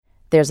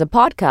There's a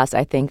podcast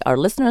I think our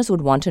listeners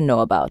would want to know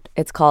about.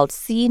 It's called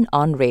Scene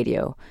on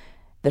Radio.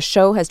 The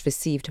show has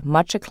received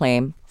much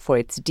acclaim for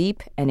its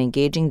deep and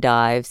engaging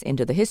dives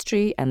into the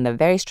history and the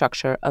very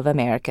structure of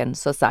American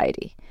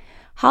society.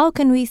 How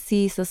can we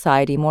see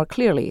society more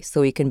clearly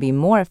so we can be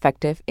more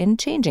effective in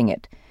changing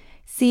it?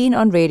 Scene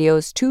on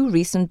Radio's two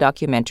recent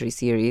documentary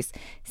series,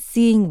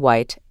 Seeing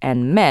White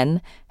and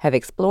Men, have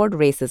explored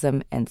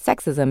racism and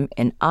sexism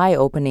in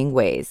eye-opening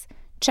ways.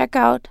 Check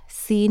out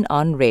Scene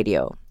on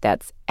Radio.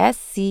 That's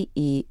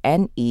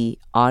SCENE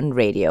on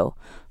Radio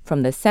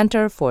from the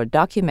Center for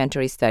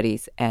Documentary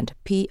Studies and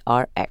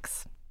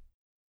PRX.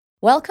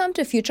 Welcome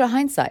to Future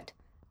Hindsight.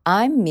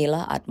 I'm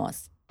Mila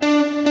Atmos.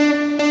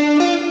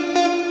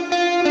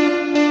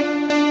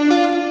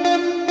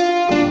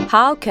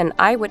 How can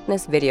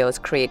eyewitness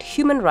videos create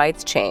human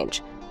rights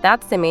change?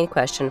 That's the main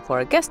question for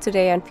our guest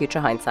today on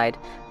Future Hindsight,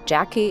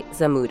 Jackie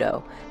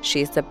Zammuto.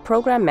 She's the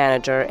program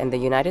manager in the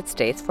United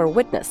States for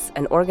Witness,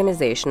 an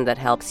organization that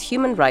helps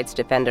human rights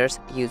defenders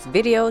use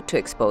video to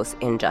expose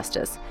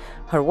injustice.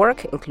 Her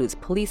work includes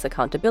police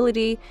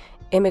accountability,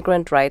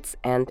 immigrant rights,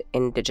 and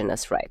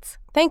indigenous rights.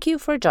 Thank you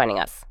for joining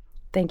us.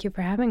 Thank you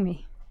for having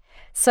me.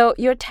 So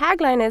your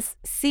tagline is,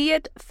 see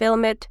it,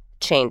 film it,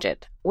 change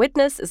it.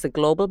 Witness is a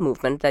global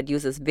movement that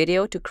uses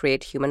video to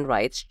create human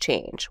rights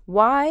change.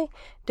 Why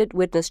did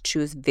Witness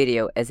choose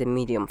video as a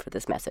medium for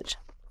this message?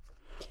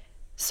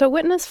 So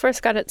Witness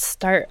first got its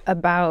start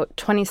about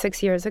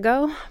 26 years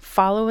ago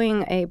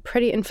following a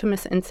pretty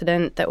infamous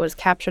incident that was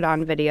captured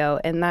on video,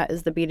 and that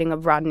is the beating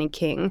of Rodney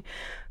King,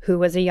 who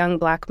was a young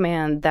black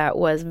man that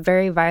was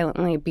very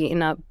violently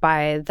beaten up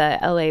by the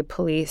LA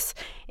police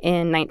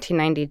in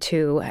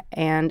 1992.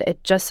 And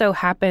it just so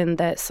happened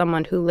that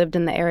someone who lived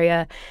in the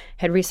area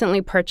had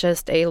recently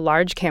purchased a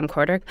large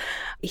camcorder.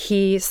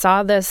 He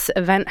saw this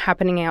event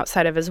happening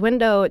outside of his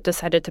window,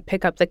 decided to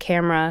pick up the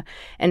camera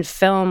and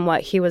film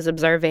what he was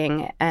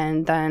observing,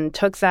 and then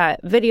took that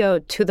video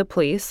to the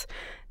police.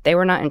 They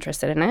were not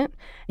interested in it.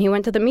 He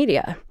went to the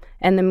media,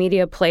 and the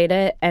media played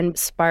it and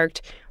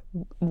sparked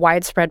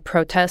widespread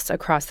protests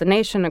across the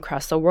nation,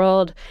 across the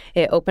world.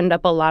 It opened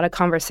up a lot of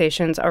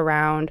conversations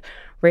around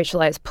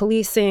racialized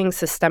policing,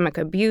 systemic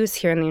abuse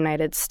here in the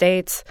United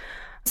States.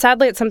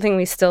 Sadly, it's something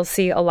we still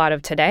see a lot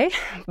of today,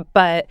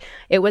 but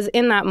it was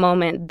in that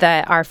moment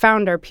that our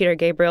founder, Peter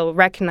Gabriel,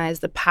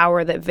 recognized the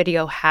power that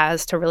video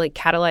has to really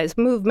catalyze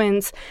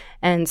movements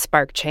and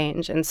spark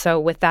change. And so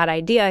with that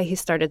idea, he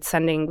started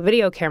sending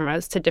video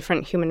cameras to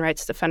different human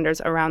rights defenders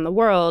around the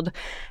world,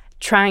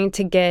 trying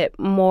to get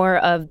more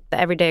of the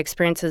everyday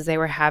experiences they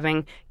were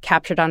having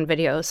captured on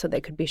video so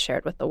they could be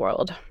shared with the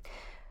world.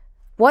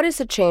 What is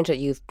the change that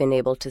you've been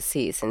able to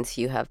see since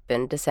you have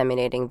been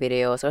disseminating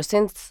videos, or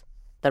since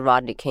the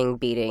Rodney King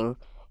beating,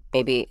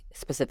 maybe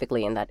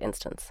specifically in that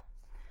instance?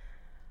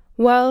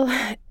 Well,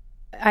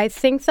 I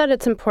think that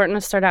it's important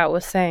to start out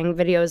with saying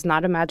video is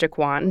not a magic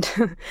wand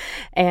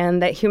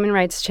and that human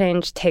rights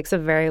change takes a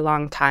very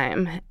long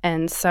time.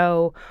 And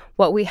so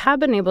what we have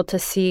been able to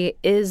see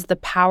is the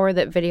power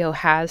that video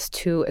has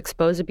to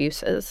expose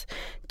abuses,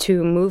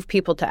 to move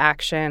people to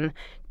action,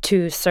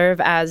 to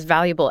serve as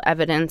valuable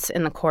evidence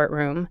in the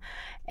courtroom.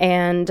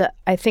 And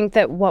I think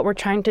that what we're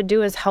trying to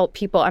do is help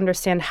people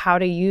understand how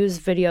to use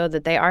video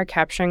that they are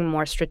capturing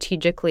more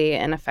strategically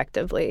and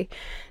effectively.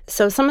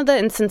 So some of the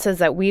instances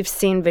that we've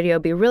seen video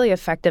be really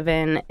effective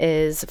in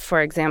is, for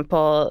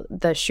example,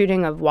 the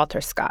shooting of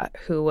Walter Scott,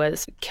 who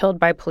was killed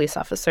by police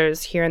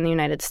officers here in the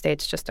United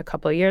States just a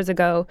couple of years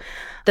ago.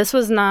 This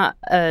was not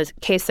a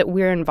case that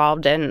we're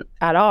involved in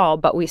at all,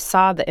 but we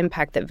saw the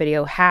impact that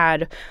video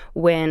had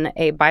when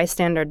a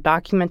bystander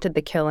documented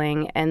the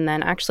killing and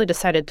then actually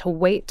decided to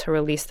wait to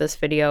release this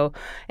video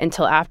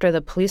until after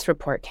the police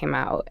report came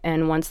out.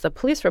 And once the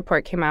police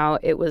report came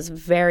out, it was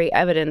very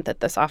evident that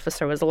this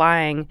officer was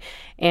lying.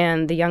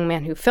 And the young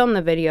man who filmed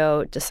the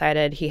video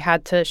decided he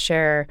had to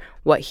share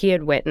what he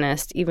had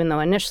witnessed, even though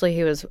initially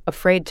he was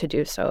afraid to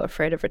do so,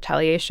 afraid of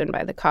retaliation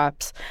by the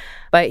cops.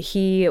 But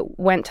he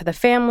went to the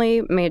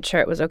family, made sure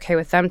it was okay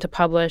with them to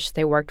publish.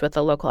 They worked with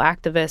a local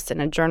activist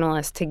and a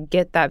journalist to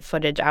get that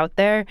footage out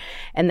there.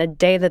 And the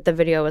day that the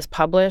video was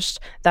published,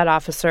 that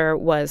officer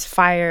was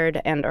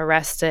fired and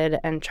arrested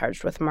and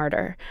charged with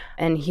murder.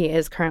 And he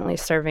is currently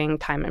serving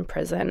time in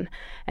prison.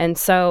 And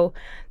so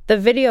the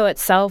video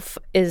itself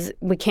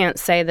we can't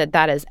say that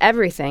that is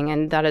everything,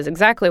 and that is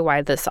exactly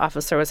why this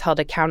officer was held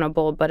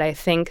accountable. But I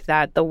think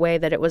that the way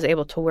that it was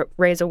able to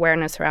raise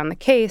awareness around the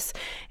case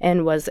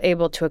and was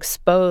able to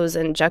expose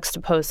and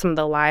juxtapose some of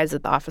the lies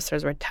that the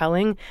officers were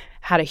telling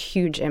had a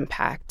huge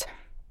impact.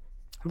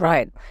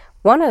 Right.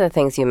 One of the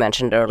things you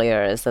mentioned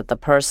earlier is that the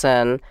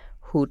person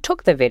who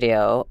took the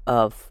video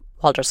of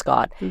Walter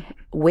Scott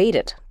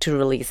waited to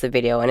release the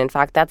video. And in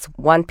fact, that's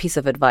one piece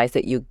of advice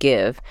that you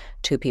give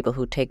to people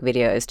who take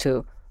video is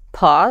to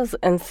pause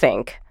and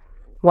think.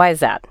 Why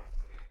is that?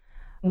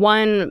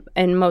 One,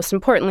 and most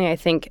importantly, I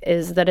think,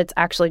 is that it's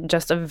actually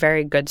just a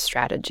very good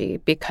strategy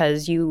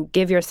because you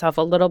give yourself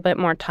a little bit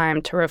more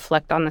time to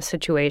reflect on the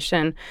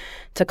situation,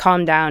 to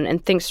calm down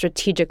and think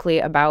strategically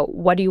about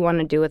what do you want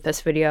to do with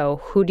this video,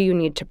 who do you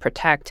need to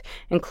protect,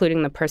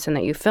 including the person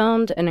that you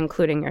filmed and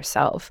including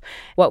yourself.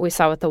 What we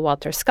saw with the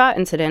Walter Scott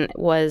incident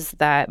was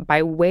that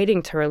by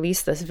waiting to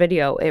release this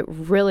video, it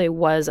really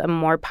was a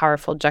more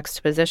powerful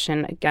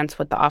juxtaposition against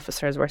what the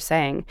officers were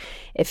saying.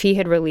 If he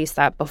had released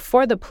that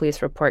before the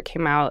police report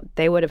came out,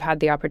 they would have had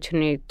the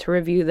opportunity to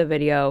review the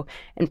video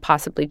and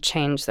possibly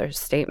change their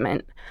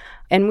statement.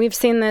 And we've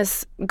seen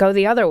this go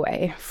the other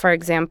way. For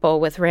example,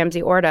 with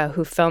Ramsey Orta,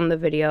 who filmed the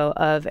video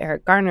of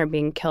Eric Garner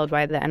being killed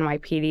by the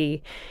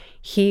NYPD.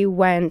 He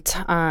went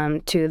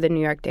to the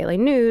New York Daily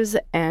News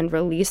and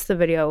released the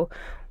video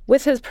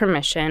with his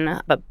permission,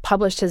 but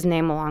published his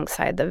name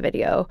alongside the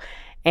video.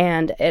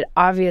 And it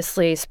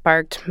obviously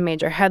sparked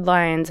major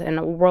headlines and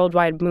a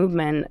worldwide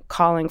movement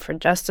calling for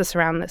justice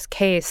around this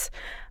case.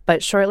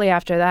 But shortly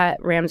after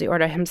that, Ramsey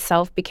Orta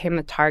himself became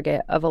the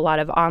target of a lot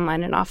of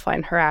online and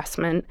offline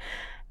harassment.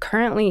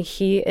 Currently,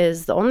 he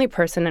is the only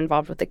person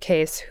involved with the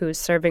case who's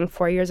serving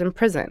 4 years in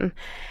prison.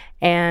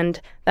 And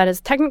that is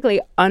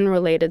technically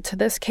unrelated to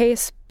this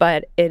case,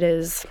 but it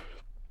is,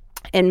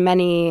 in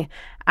many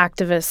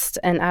activists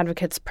and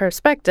advocates'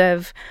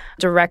 perspective,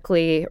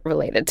 directly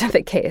related to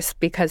the case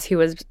because he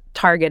was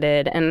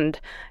targeted and,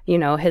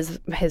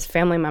 his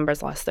family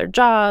members lost their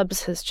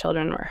jobs, his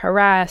children were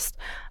harassed.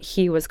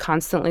 He was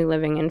constantly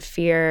living in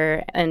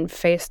fear and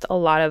faced a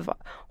lot of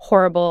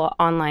horrible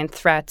online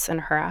threats and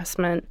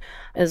harassment,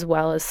 as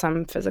well as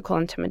some physical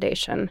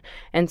intimidation.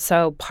 And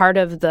so part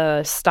of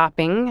the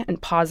stopping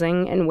and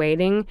pausing and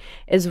waiting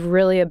is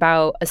really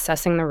about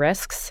assessing the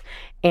risks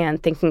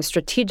and thinking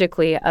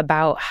strategically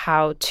about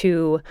how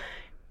to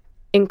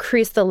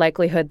increase the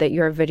likelihood that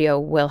your video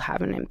will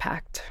have an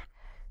impact.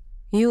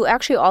 You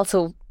actually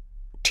also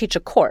teach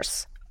a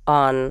course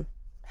on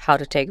how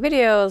to take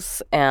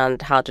videos and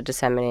how to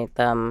disseminate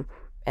them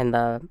in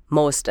the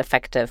most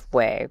effective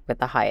way with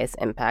the highest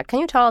impact. Can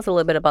you tell us a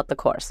little bit about the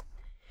course?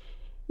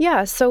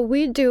 Yeah, so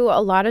we do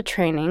a lot of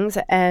trainings,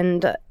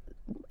 and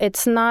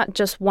it's not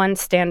just one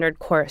standard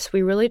course.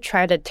 We really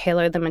try to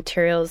tailor the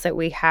materials that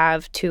we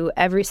have to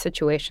every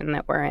situation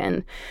that we're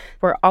in.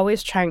 We're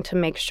always trying to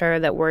make sure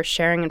that we're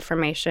sharing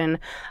information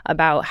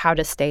about how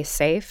to stay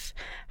safe,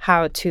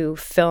 how to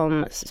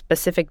film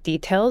specific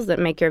details that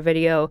make your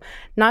video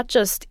not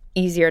just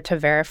easier to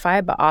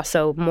verify, but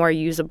also more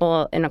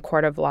usable in a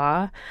court of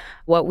law.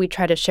 What we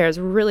try to share is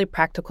really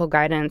practical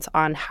guidance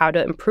on how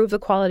to improve the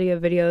quality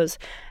of videos,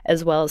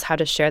 as well as how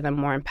to share them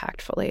more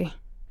impactfully.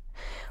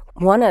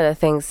 One of the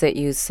things that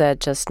you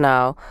said just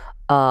now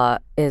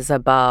is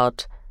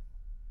about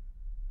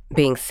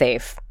being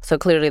safe. So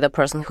clearly the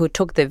person who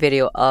took the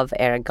video of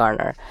Eric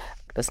Garner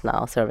is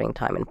now serving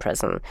time in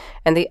prison.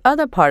 And the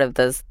other part of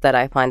this that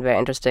I find very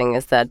interesting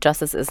is that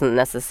justice isn't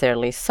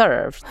necessarily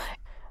served.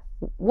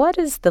 What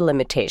is the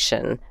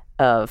limitation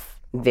of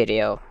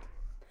video?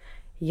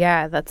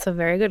 Yeah, that's a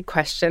very good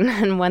question,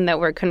 and one that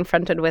we're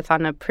confronted with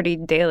on a pretty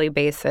daily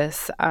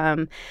basis.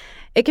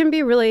 It can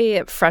be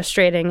really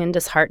frustrating and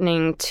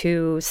disheartening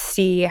to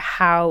see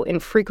how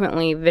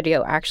infrequently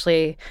video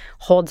actually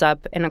holds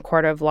up in a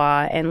court of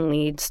law and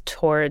leads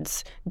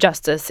towards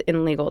justice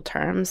in legal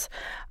terms.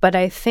 But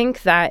I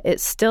think that it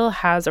still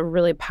has a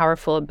really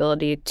powerful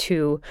ability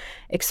to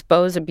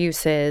expose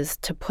abuses,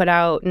 to put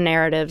out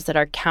narratives that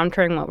are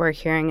countering what we're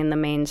hearing in the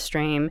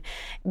mainstream.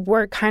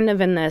 We're kind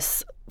of in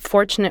this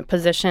fortunate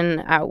position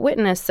at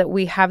Witness that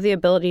we have the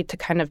ability to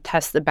kind of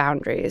test the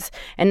boundaries.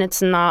 And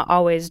it's not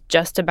always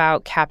just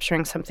about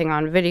capturing something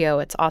on video.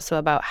 It's also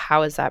about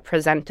how is that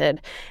presented?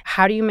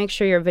 How do you make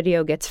sure your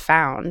video gets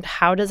found?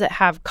 How does it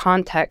have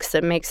context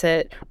that makes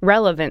it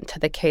relevant to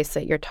the case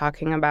that you're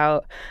talking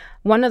about?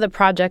 One of the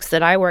projects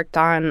that I worked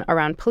on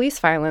around police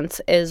violence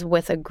is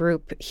with a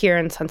group here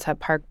in Sunset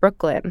Park,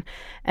 Brooklyn.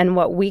 And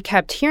what we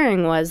kept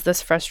hearing was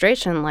this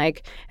frustration,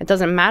 like, it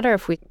doesn't matter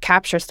if we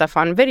capture stuff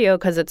on video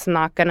because it's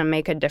not going to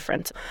make a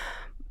difference.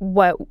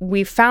 What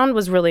we found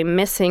was really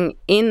missing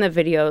in the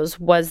videos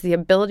was the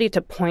ability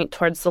to point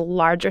towards the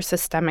larger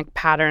systemic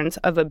patterns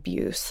of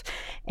abuse.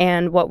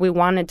 And what we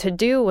wanted to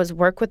do was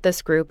work with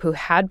this group who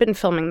had been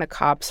filming the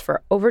cops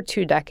for over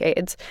 2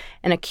 decades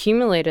and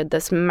accumulated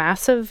this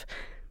massive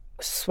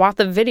swath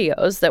of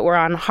videos that were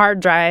on hard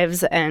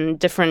drives and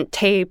different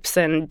tapes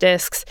and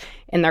discs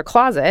in their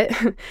closet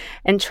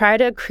and try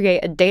to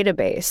create a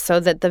database so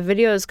that the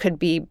videos could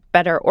be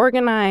better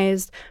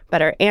organized,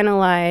 better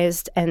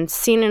analyzed, and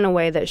seen in a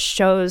way that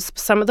shows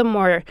some of the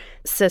more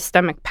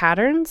systemic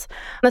patterns.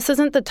 This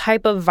isn't the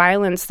type of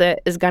violence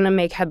that is going to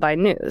make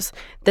headline news.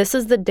 This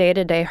is the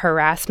day-to-day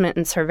harassment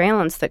and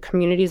surveillance that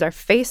communities are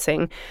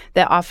facing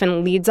that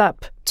often leads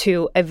up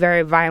to a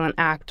very violent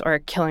act or a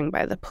killing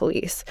by the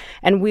police.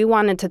 And we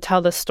wanted to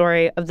tell the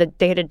story of the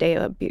day-to-day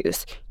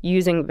abuse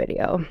using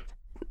video.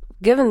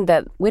 Given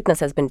that Witness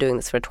has been doing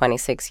this for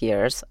 26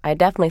 years, I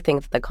definitely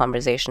think that the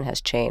conversation has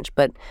changed.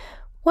 But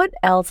what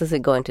else is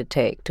it going to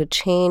take to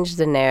change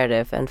the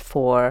narrative and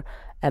for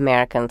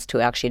Americans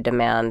to actually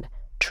demand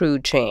true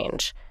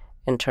change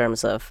in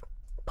terms of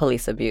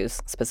police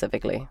abuse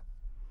specifically?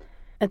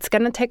 It's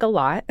going to take a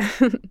lot.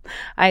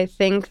 I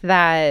think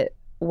that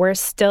we're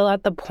still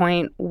at the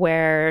point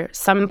where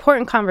some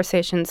important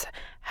conversations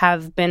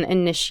have been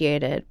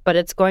initiated, but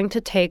it's going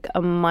to take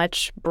a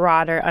much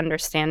broader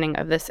understanding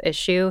of this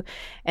issue.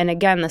 And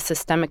again, the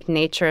systemic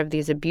nature of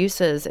these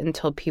abuses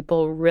until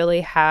people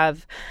really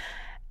have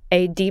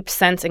a deep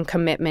sense and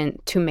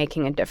commitment to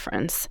making a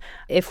difference.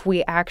 If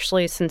we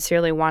actually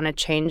sincerely want to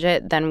change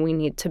it, then we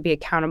need to be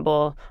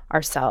accountable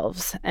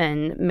ourselves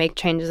and make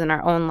changes in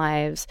our own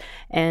lives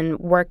and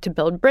work to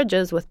build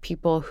bridges with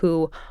people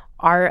who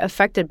are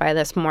affected by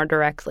this more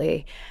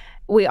directly.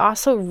 We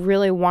also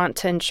really want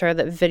to ensure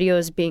that video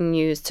is being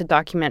used to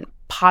document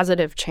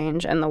positive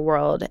change in the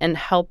world and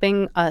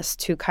helping us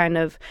to kind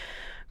of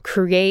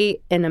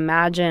create and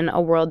imagine a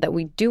world that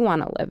we do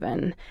want to live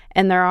in.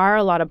 And there are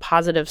a lot of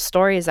positive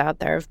stories out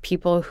there of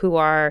people who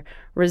are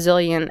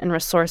resilient and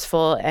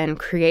resourceful and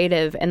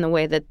creative in the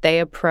way that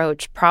they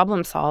approach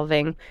problem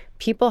solving.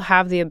 People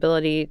have the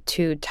ability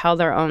to tell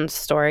their own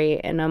story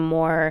in a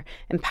more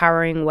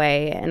empowering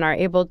way and are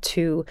able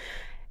to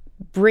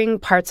bring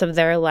parts of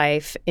their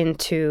life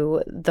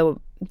into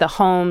the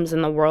homes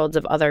and the worlds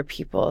of other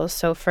people.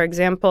 So, for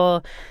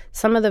example,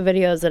 some of the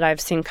videos that I've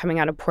seen coming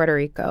out of Puerto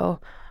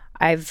Rico,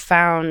 I've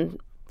found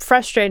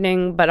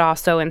frustrating but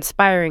also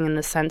inspiring in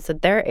the sense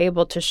that they're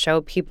able to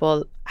show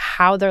people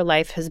how their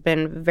life has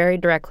been very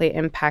directly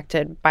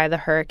impacted by the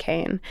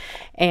hurricane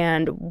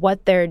and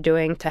what they're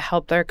doing to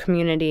help their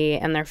community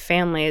and their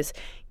families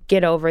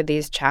get over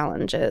these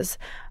challenges.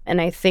 And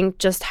I think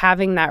just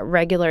having that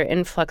regular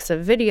influx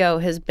of video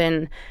has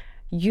been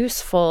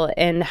useful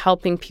in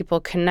helping people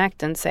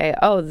connect and say,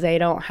 oh, they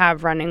don't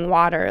have running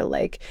water.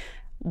 Like,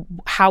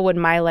 how would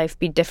my life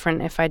be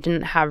different if I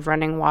didn't have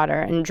running water?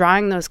 And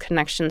drawing those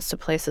connections to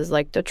places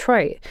like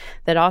Detroit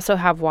that also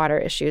have water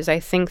issues. I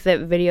think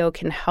that video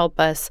can help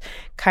us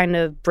kind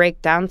of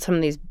break down some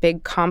of these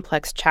big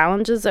complex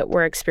challenges that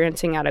we're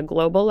experiencing at a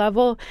global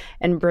level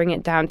and bring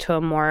it down to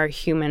a more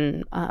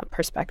human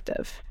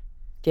perspective.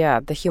 Yeah,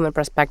 the human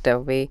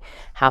perspective. We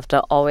have to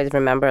always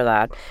remember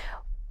that.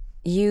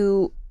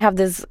 You have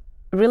this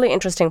really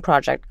interesting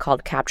project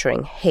called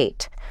Capturing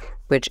Hate,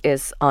 which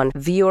is on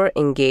viewer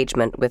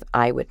engagement with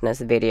eyewitness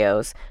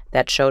videos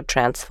that show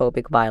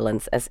transphobic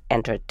violence as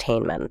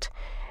entertainment.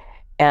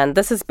 And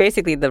this is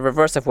basically the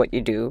reverse of what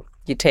you do.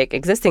 You take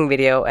existing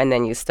video and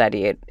then you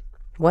study it.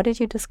 What did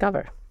you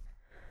discover?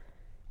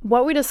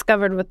 What we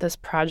discovered with this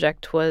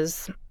project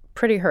was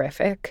pretty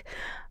horrific.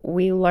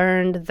 We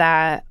learned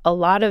that a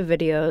lot of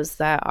videos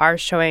that are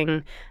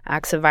showing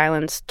acts of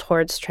violence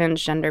towards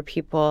transgender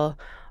people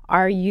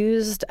are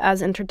used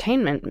as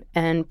entertainment,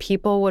 and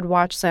people would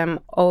watch them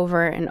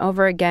over and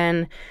over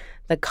again.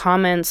 The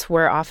comments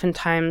were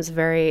oftentimes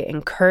very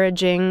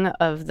encouraging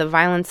of the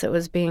violence that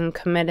was being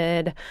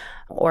committed,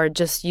 or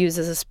just used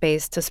as a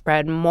space to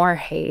spread more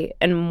hate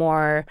and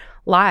more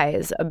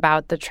lies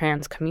about the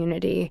trans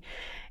community.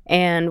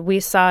 And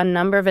we saw a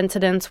number of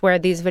incidents where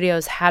these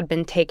videos had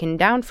been taken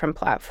down from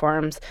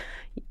platforms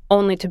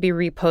only to be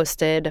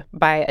reposted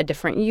by a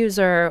different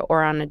user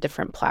or on a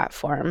different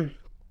platform.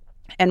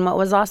 And what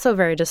was also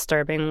very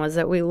disturbing was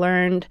that we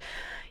learned,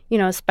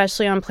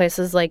 especially on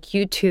places like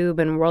YouTube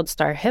and World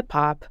Star Hip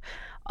Hop,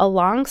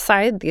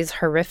 alongside these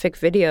horrific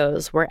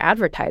videos were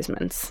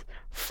advertisements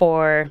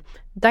for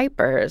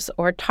diapers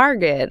or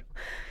Target.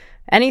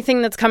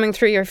 Anything that's coming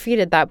through your feed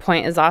at that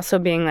point is also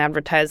being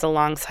advertised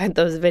alongside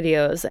those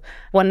videos.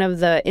 One of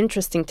the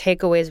interesting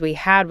takeaways we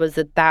had was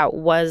that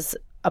was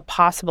a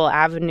possible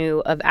avenue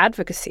of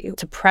advocacy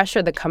to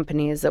pressure the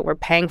companies that were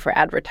paying for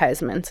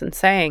advertisements and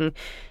saying,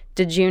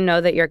 did you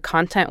know that your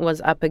content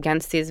was up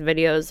against these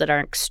videos that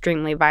are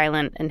extremely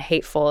violent and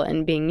hateful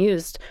and being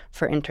used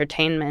for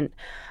entertainment?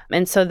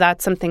 And so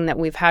that's something that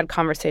we've had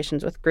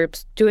conversations with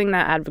groups doing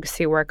that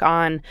advocacy work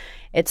on.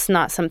 It's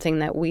not something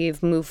that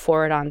we've moved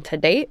forward on to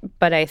date,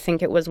 but I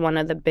think it was one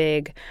of the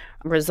big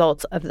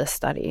results of the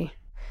study.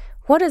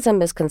 What is a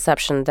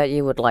misconception that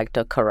you would like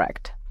to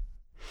correct?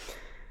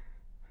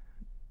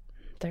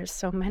 There's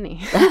so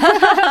many.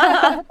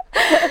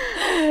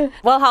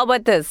 Well, how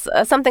about this?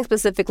 Something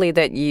specifically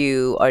that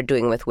you are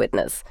doing with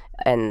Witness,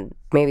 and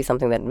maybe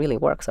something that really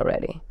works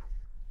already.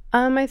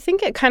 I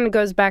think it kind of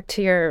goes back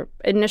to your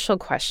initial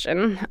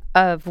question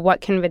of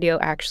what can video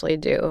actually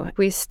do.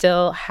 We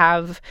still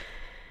have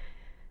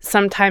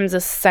sometimes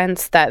a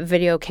sense that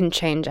video can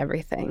change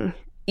everything.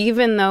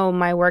 Even though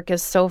my work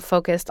is so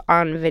focused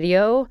on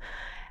video,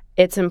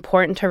 it's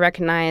important to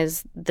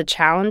recognize the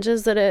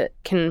challenges that it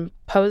can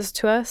pose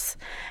to us.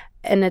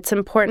 And it's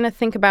important to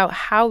think about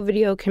how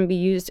video can be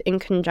used in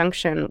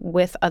conjunction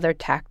with other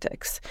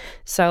tactics.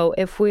 So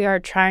if we are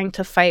trying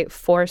to fight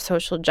for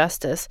social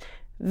justice,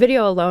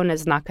 video alone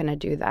is not going to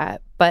do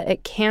that, but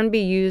it can be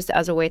used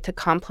as a way to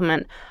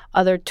complement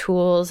other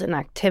tools and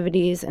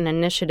activities and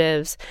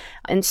initiatives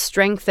and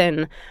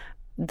strengthen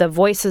the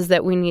voices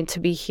that we need to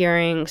be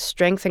hearing,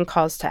 strengthen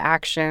calls to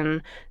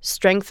action,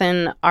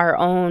 strengthen our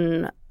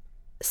own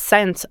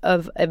sense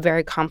of a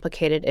very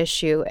complicated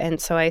issue.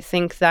 And so I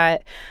think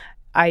that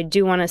I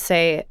do want to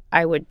say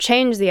I would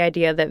change the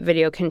idea that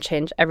video can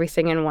change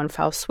everything in one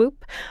fell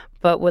swoop,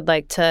 but would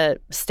like to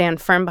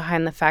stand firm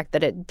behind the fact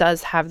that it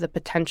does have the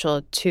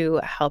potential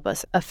to help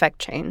us affect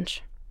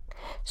change.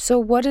 So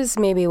what is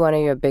maybe one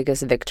of your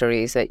biggest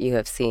victories that you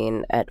have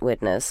seen at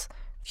Witness,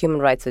 human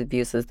rights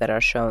abuses that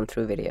are shown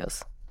through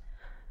videos?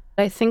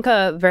 I think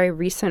a very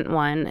recent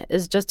one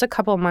is just a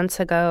couple months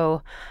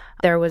ago,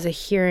 there was a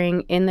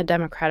hearing in the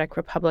Democratic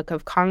Republic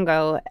of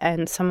Congo,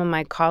 and some of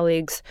my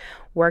colleagues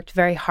worked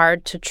very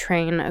hard to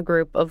train a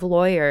group of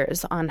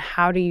lawyers on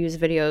how to use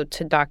video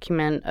to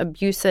document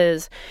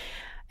abuses,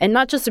 and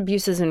not just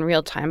abuses in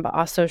real time, but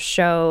also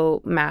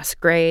show mass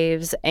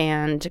graves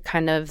and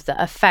kind of the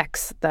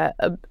effects that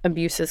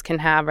abuses can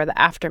have or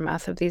the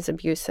aftermath of these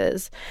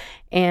abuses.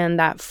 And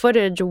that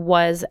footage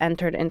was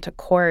entered into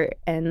court,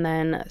 and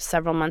then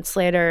several months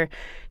later,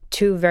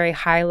 2 very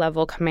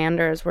high-level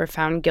commanders were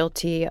found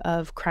guilty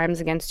of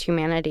crimes against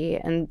humanity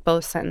and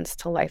both sentenced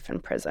to life in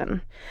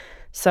prison.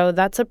 So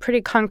that's a pretty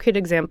concrete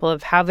example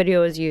of how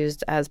video is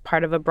used as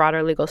part of a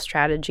broader legal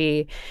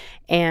strategy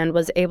and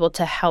was able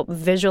to help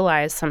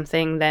visualize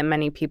something that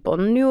many people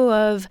knew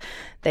of.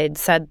 They'd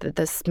said that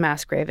this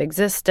mass grave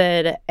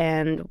existed,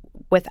 and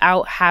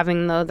without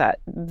having, though, that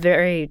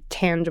very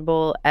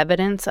tangible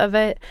evidence of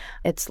it,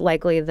 it's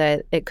likely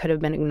that it could have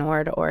been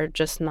ignored or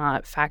just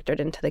not factored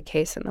into the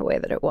case in the way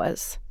that it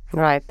was.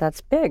 Right.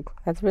 That's big.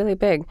 That's really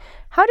big.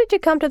 How did you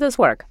come to this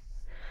work?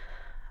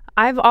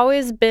 I've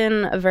always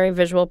been a very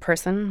visual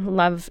person,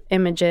 love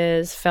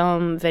images,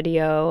 film,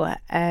 video,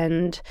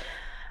 and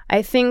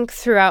I think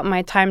throughout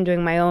my time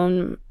doing my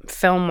own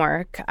film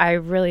work, I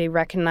really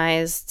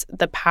recognized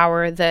the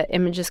power that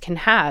images can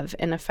have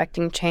in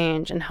affecting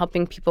change and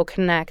helping people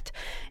connect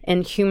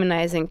and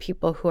humanizing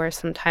people who are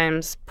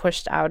sometimes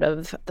pushed out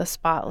of the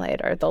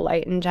spotlight or the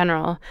light in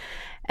general.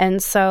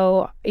 And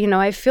so,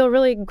 I feel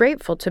really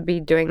grateful to be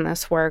doing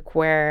this work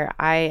where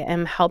I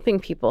am helping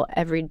people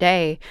every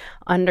day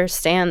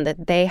understand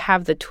that they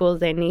have the tools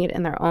they need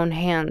in their own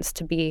hands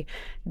to be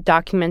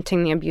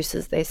documenting the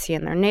abuses they see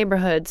in their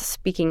neighborhoods,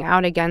 speaking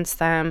out against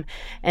them,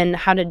 and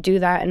how to do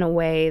that in a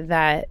way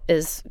that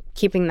is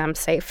keeping them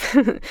safe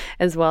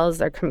as well as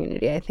their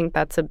community. I think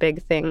that's a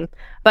big thing.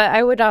 But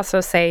I would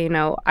also say,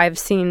 I've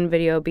seen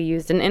video be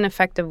used in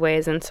ineffective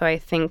ways. And so I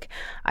think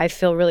I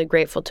feel really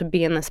grateful to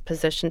be in this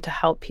position to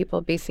help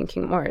people be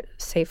thinking more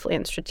safely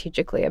and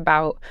strategically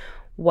about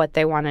what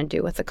they want to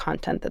do with the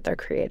content that they're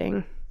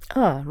creating.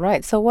 Oh,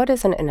 right. So what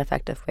is an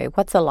ineffective way?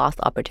 What's a lost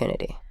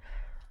opportunity?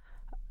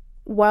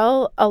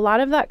 Well, a lot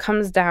of that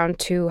comes down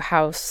to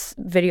how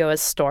video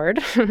is stored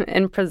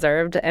and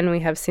preserved, and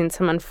we have seen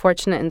some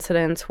unfortunate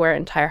incidents where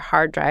entire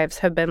hard drives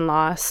have been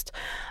lost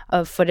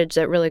of footage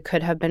that really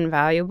could have been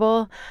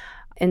valuable.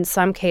 In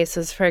some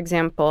cases, for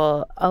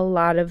example, a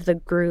lot of the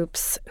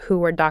groups who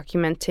were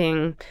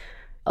documenting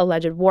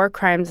alleged war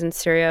crimes in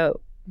Syria,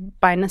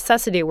 by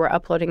necessity, were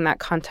uploading that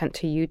content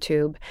to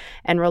YouTube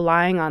and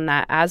relying on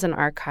that as an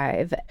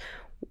archive.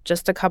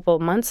 Just a couple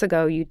months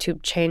ago,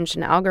 YouTube changed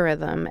an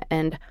algorithm,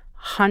 and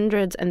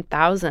hundreds and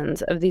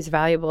thousands of these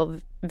valuable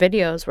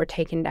videos were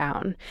taken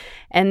down.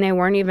 And they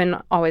weren't even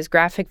always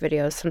graphic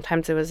videos.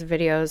 Sometimes it was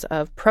videos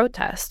of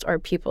protest or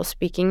people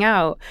speaking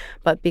out.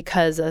 But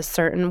because a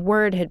certain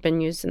word had been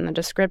used in the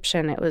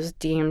description, it was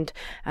deemed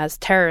as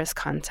terrorist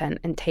content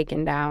and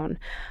taken down.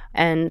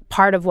 And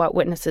part of what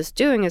Witness is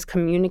doing is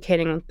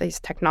communicating with these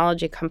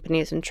technology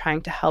companies and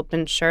trying to help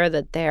ensure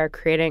that they are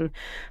creating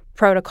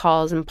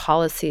protocols and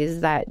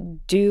policies that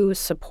do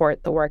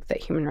support the work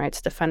that human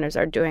rights defenders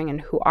are doing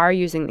and who are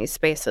using these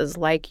spaces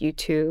like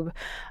YouTube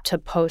to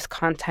post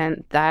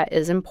content that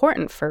is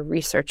important for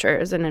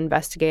researchers and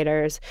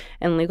investigators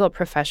and legal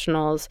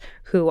professionals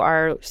who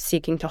are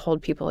seeking to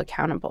hold people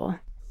accountable.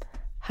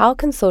 How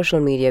can social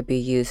media be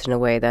used in a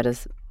way that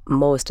is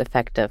most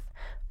effective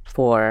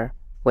for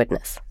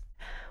Witness?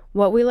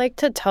 What we like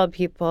to tell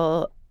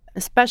people,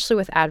 especially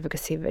with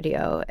advocacy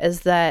video,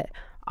 is that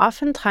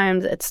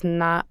oftentimes it's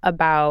not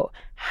about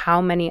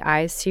how many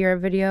eyes see your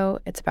video,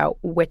 it's about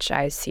which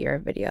eyes see your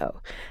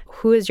video.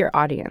 Who is your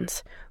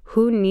audience?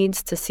 Who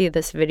needs to see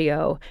this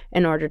video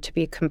in order to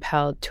be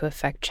compelled to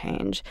affect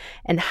change?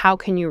 And how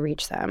can you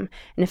reach them?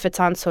 And if it's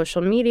on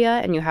social media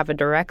and you have a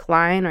direct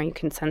line or you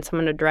can send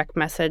someone a direct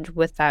message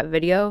with that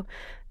video,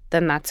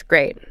 then that's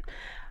great.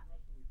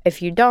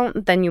 If you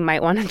don't, then you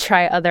might want to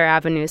try other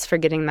avenues for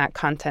getting that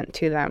content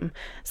to them.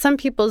 Some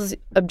people's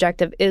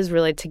objective is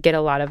really to get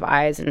a lot of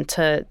eyes and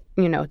to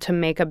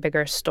make a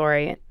bigger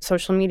story.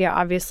 Social media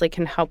obviously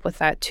can help with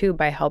that too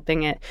by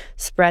helping it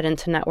spread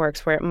into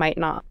networks where it might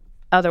not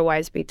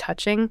otherwise be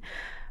touching.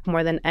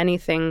 More than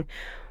anything,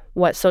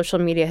 what social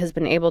media has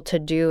been able to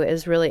do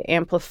is really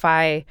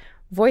amplify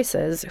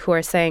voices who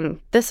are saying,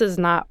 this is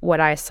not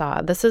what I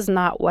saw. This is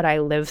not what I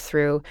lived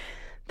through.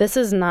 This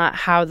is not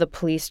how the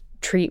police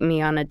treat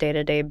me on a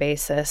day-to-day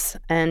basis,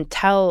 and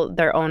tell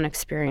their own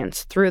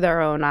experience through their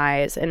own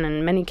eyes, and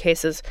in many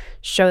cases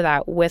show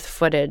that with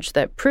footage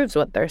that proves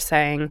what they're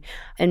saying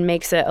and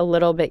makes it a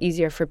little bit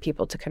easier for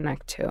people to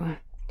connect to.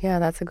 Yeah,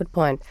 that's a good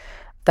point.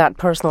 That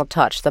personal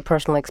touch, the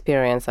personal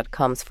experience that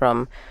comes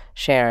from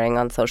sharing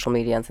on social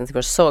media, and since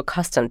we're so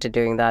accustomed to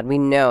doing that, we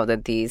know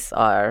that these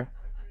are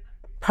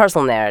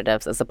personal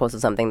narratives as opposed to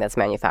something that's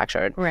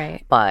manufactured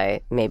Right.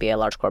 by maybe a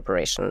large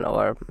corporation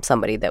or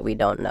somebody that we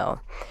don't know.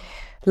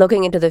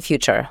 Looking into the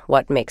future,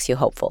 what makes you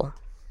hopeful?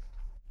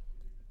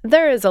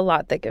 There is a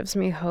lot that gives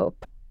me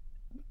hope.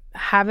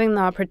 Having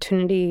the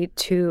opportunity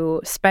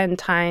to spend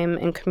time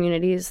in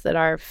communities that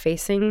are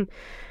facing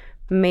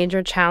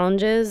major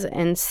challenges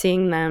and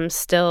seeing them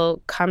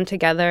still come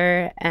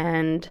together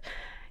and,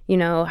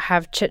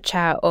 have chit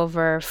chat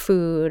over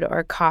food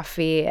or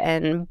coffee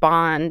and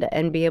bond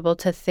and be able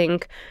to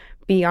think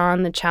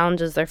beyond the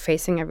challenges they're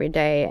facing every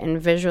day and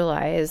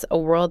visualize a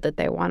world that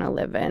they want to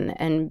live in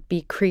and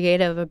be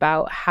creative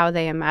about how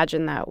they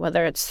imagine that,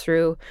 whether it's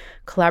through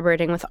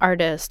collaborating with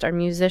artists or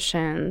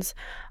musicians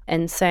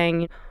and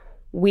saying,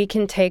 we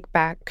can take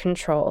back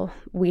control.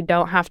 We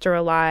don't have to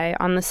rely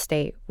on the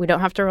state. We don't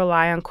have to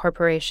rely on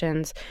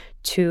corporations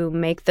to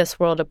make this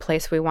world a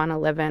place we want to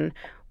live in.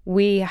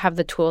 We have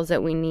the tools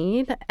that we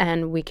need,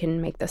 and we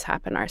can make this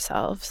happen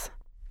ourselves.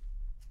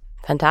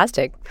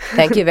 Fantastic.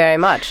 Thank you very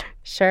much.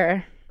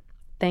 Sure.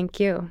 Thank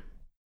you.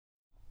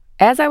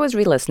 As I was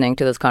re-listening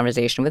to this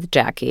conversation with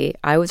Jackie,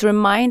 I was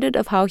reminded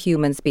of how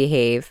humans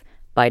behave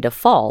by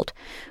default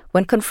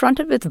when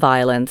confronted with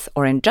violence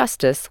or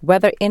injustice,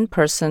 whether in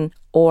person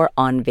or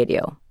on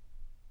video.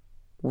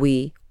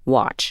 We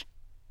watch.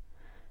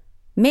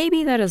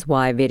 Maybe that is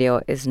why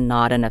video is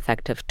not an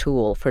effective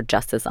tool for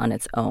justice on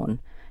its own.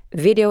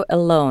 Video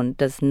alone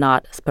does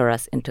not spur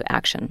us into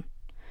action.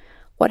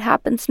 What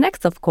happens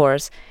next, of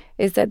course,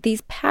 is that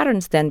these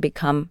patterns then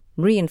become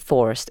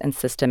reinforced and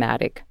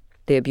systematic.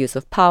 The abuse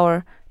of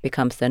power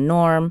becomes the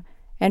norm,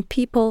 and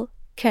people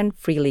can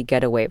freely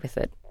get away with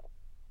it.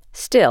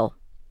 Still,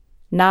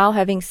 now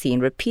having seen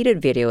repeated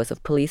videos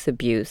of police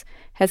abuse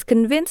has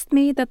convinced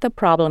me that the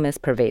problem is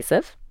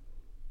pervasive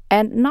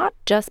and not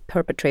just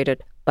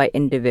perpetrated by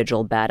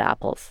individual bad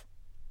apples.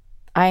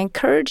 I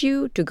encourage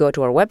you to go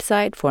to our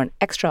website for an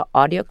extra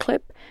audio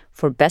clip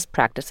for best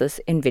practices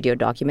in video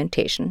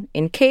documentation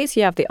in case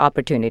you have the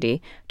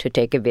opportunity to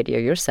take a video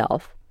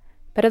yourself.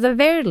 But at the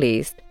very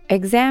least,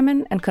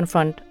 examine and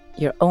confront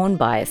your own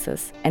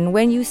biases. And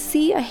when you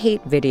see a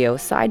hate video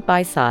side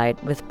by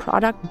side with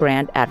product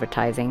brand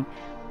advertising,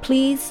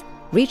 please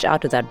reach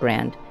out to that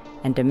brand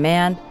and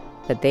demand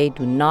that they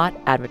do not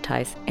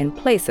advertise in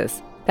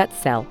places that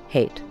sell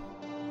hate.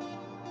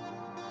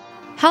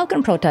 How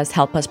can protests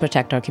help us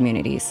protect our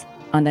communities?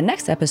 On the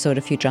next episode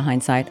of Future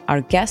Hindsight,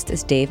 our guest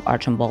is Dave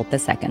Archambault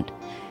II.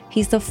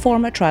 He's the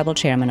former tribal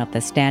chairman of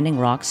the Standing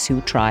Rock Sioux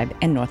tribe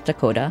in North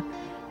Dakota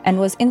and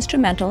was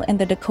instrumental in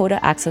the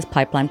Dakota Access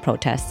Pipeline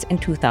protests in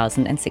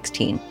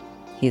 2016.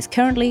 He is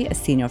currently a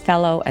senior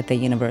fellow at the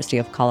University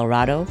of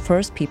Colorado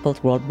First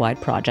Peoples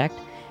Worldwide Project,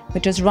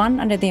 which is run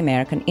under the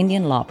American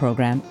Indian Law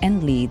Program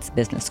and Leeds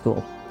Business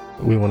School.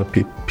 We want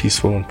a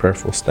peaceful and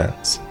prayerful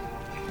stance.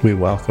 We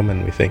welcome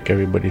and we thank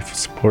everybody for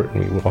support,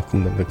 and we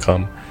welcome them to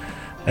come,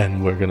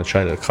 and we're going to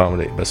try to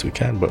accommodate best we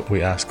can, but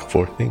we ask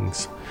for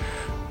things.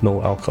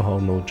 No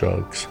alcohol, no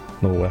drugs,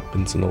 no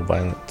weapons, no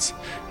violence,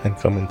 and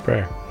come in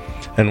prayer.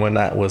 And when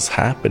that was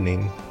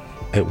happening,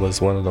 it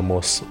was one of the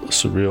most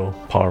surreal,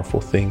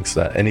 powerful things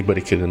that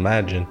anybody could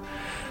imagine.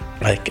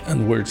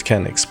 And words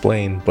can't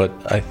explain, but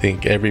I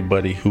think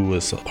everybody who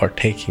was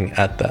partaking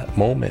at that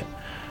moment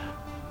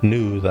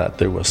knew that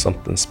there was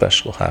something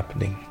special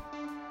happening.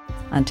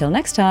 Until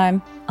next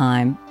time,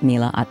 I'm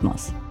Mila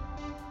Atmos.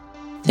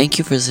 Thank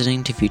you for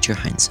listening to Future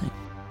Hindsight.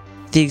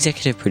 The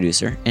executive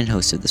producer and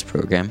host of this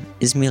program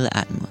is Mila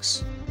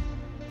Atmos.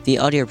 The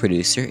audio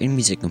producer and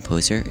music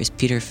composer is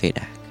Peter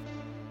Fadak.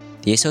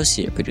 The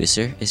associate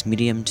producer is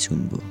Miriam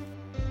Tsumbu.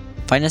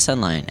 Find us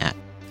online at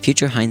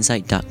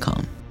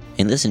futurehindsight.com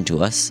and listen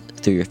to us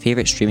through your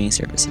favorite streaming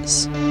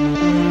services.